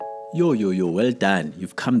Yo, well done.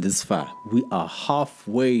 You've come this far. We are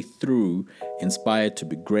halfway through Inspired to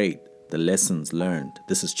be Great, the lessons learned.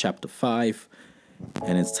 This is chapter 5,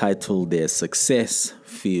 and it's titled Their Success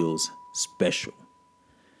Feels Special.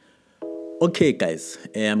 Okay, guys,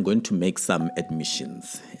 I'm going to make some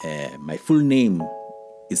admissions. My full name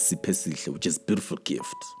is Sipesihle, which is beautiful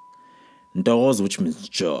gift. Ndoz, which means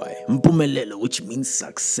joy. Mpumelelo, which means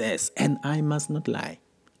success. And I must not lie.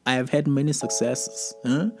 I have had many successes.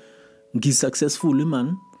 He's successful,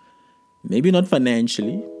 man. Maybe not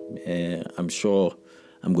financially. I'm sure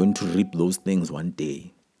I'm going to reap those things one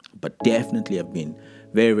day. But definitely I've been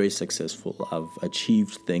very, very successful. I've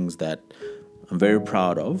achieved things that I'm very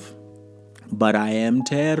proud of. But I am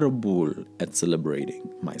terrible at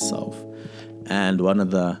celebrating myself. And one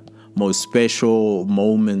of the most special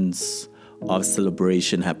moments of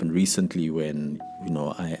celebration happened recently when,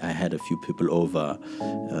 I had a few people over,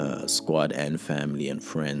 squad and family and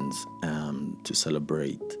friends, to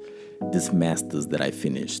celebrate this masters that I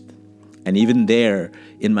finished. And even there,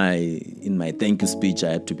 in my thank you speech,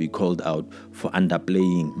 I had to be called out for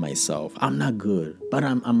underplaying myself. I'm not good, but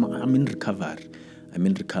I'm in recovery.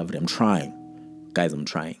 I'm trying. Guys, I'm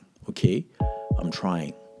trying, okay? I'm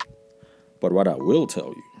trying. But what I will tell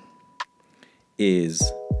you is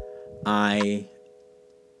I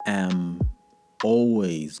am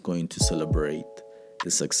always going to celebrate the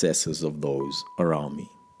successes of those around me.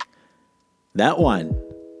 That one,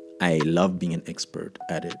 I love being an expert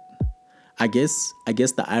at it. I guess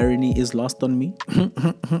the irony is lost on me.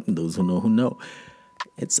 Those who know.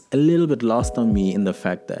 It's a little bit lost on me in the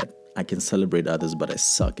fact that I can celebrate others, but I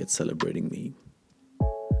suck at celebrating me.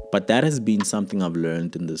 But that has been something I've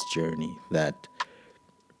learned in this journey, that,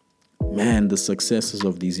 man, the successes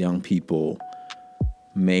of these young people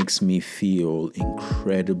makes me feel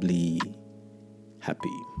incredibly happy.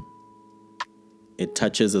 It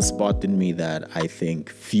touches a spot in me that I think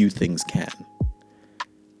few things can.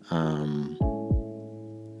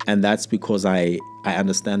 And that's because I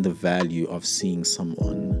understand the value of seeing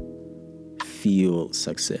someone feel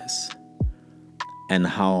success and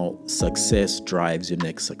how success drives your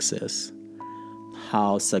next success,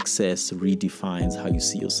 how success redefines how you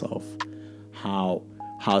see yourself, how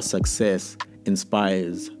success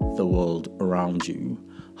inspires the world around you,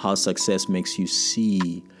 how success makes you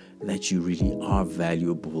see that you really are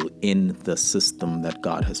valuable in the system that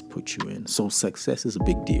God has put you in. So success is a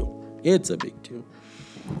big deal. It's a big deal.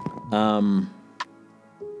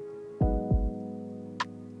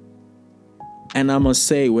 And I must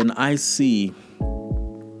say, when I see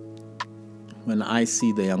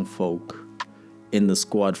the young folk in the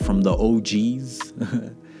squad, from the OGs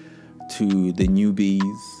to the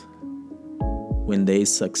newbies, when they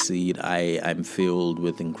succeed, I'm filled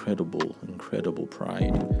with incredible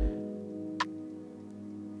pride.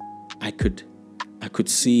 I could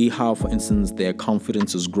see how, for instance, their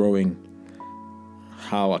confidence is growing,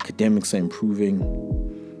 how academics are improving,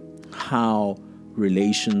 how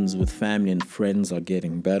relations with family and friends are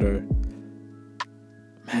getting better.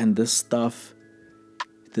 Man, this stuff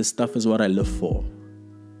is what I live for.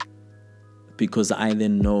 Because I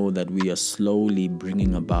then know that we are slowly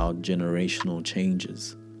bringing about generational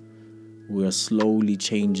changes. We are slowly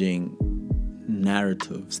changing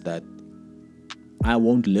narratives that I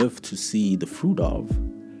won't live to see the fruit of,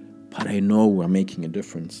 but I know we're making a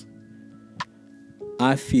difference.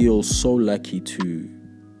 I feel so lucky to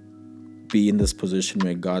be in this position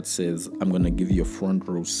where God says, I'm going to give you a front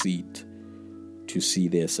row seat to see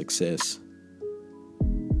their success.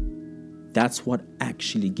 That's what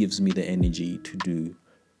actually gives me the energy to do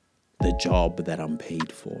the job that I'm paid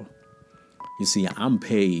for. You see, I'm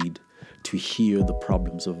paid to hear the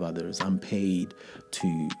problems of others. I'm paid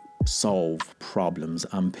to solve problems.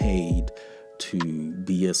 I'm paid to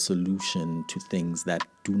be a solution to things that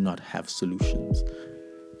do not have solutions.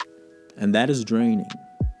 And that is draining.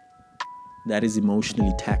 That is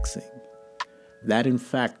emotionally taxing. That, in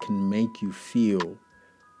fact, can make you feel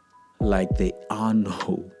like there are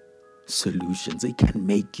no solutions. It can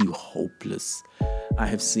make you hopeless. I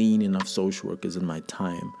have seen enough social workers in my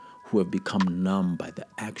time who have become numb by the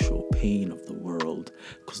actual pain of the world,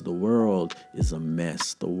 because the world is a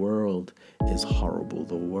mess. The world is horrible.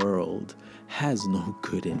 The world has no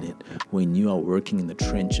good in it. When you are working in the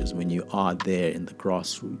trenches, when you are there in the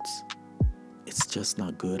grassroots, it's just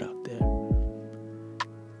not good out there.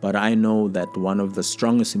 But I know that one of the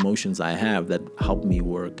strongest emotions I have that help me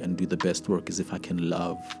work and do the best work is if I can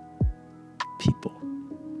love people.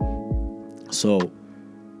 So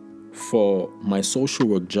for my social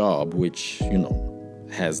work job, which,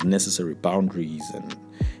 has necessary boundaries, and,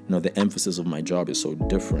 the emphasis of my job is so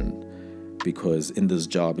different, because in this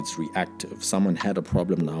job it's reactive. Someone had a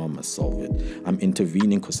problem, now I must solve it. I'm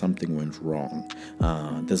intervening because something went wrong.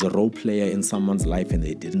 There's a role player in someone's life and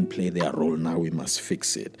they didn't play their role, now we must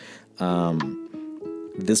fix it.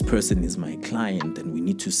 This person is my client and we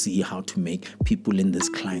need to see how to make people in this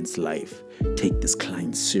client's life take this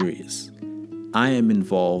client serious. I am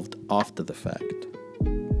involved after the fact.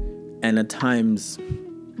 And at times,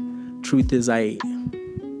 truth is I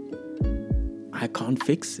can't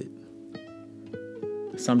fix it.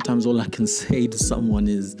 Sometimes all I can say to someone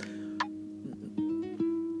is,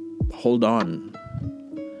 hold on.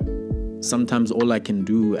 Sometimes all I can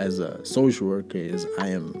do as a social worker is I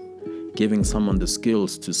am giving someone the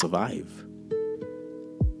skills to survive.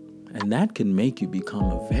 And that can make you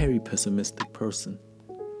become a very pessimistic person.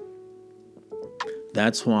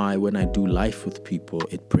 That's why when I do life with people,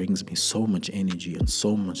 it brings me so much energy and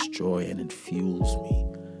so much joy, and it fuels me.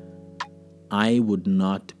 I would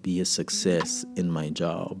not be a success in my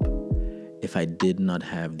job if I did not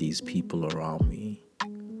have these people around me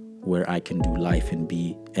where I can do life and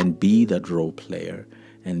be that role player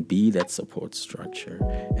and be that support structure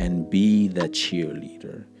and be that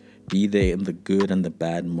cheerleader, be there in the good and the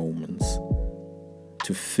bad moments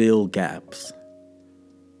to fill gaps.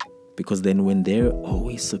 Because then when they're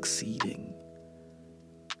always succeeding,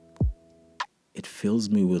 it fills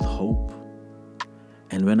me with hope.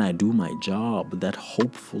 And when I do my job, that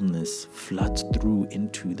hopefulness floods through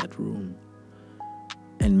into that room.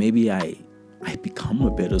 And maybe I become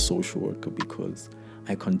a better social worker because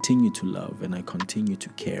I continue to love and I continue to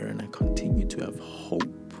care and I continue to have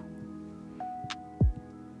hope.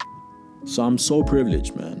 So I'm so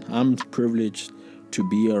privileged, man. I'm privileged to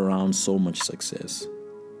be around so much success.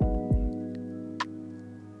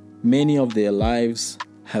 Many of their lives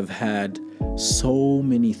have had so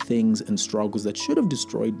many things and struggles that should have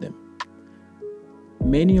destroyed them.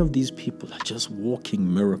 Many of these people are just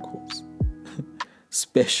walking miracles,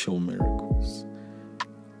 special miracles.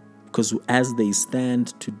 Because as they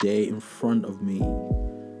stand today in front of me,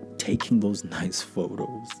 taking those nice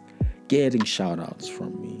photos, getting shout outs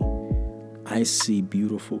from me, I see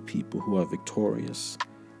beautiful people who are victorious,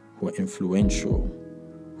 who are influential,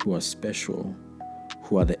 who are special,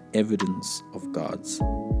 who are the evidence of God's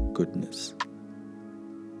goodness.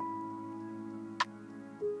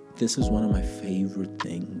 This is one of my favorite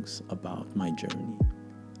things about my journey,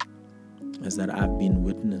 is that I've been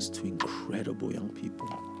witness to incredible young people.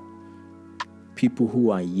 People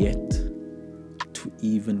who are yet to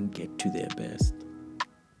even get to their best.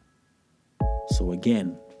 So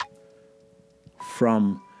again,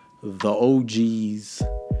 from the OGs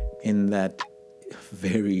in that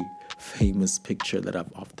very famous picture that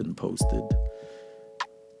I've often posted,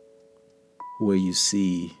 where you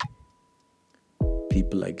see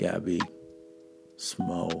people like Gabby,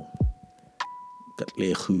 Smo,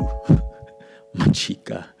 Katlehu,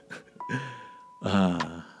 Machika,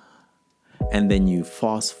 and then you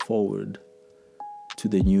fast forward to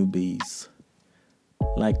the newbies,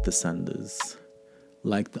 like the Sanders,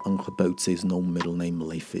 like the Angeboutses, no middle name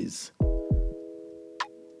Malefis.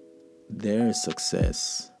 Their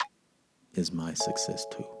success is my success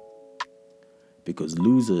too. Because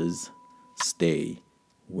losers stay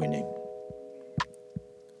winning.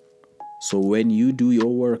 So when you do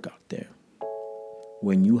your work out there,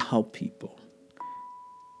 when you help people,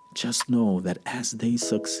 just know that as they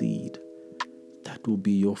succeed, that will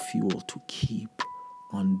be your fuel to keep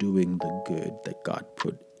on doing the good that God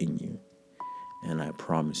put in you. And I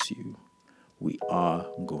promise you, we are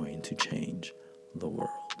going to change the world.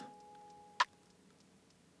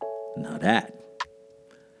 Now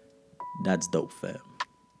that's dope, fam.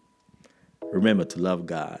 Remember to love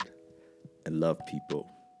God and love people.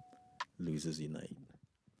 Losers unite.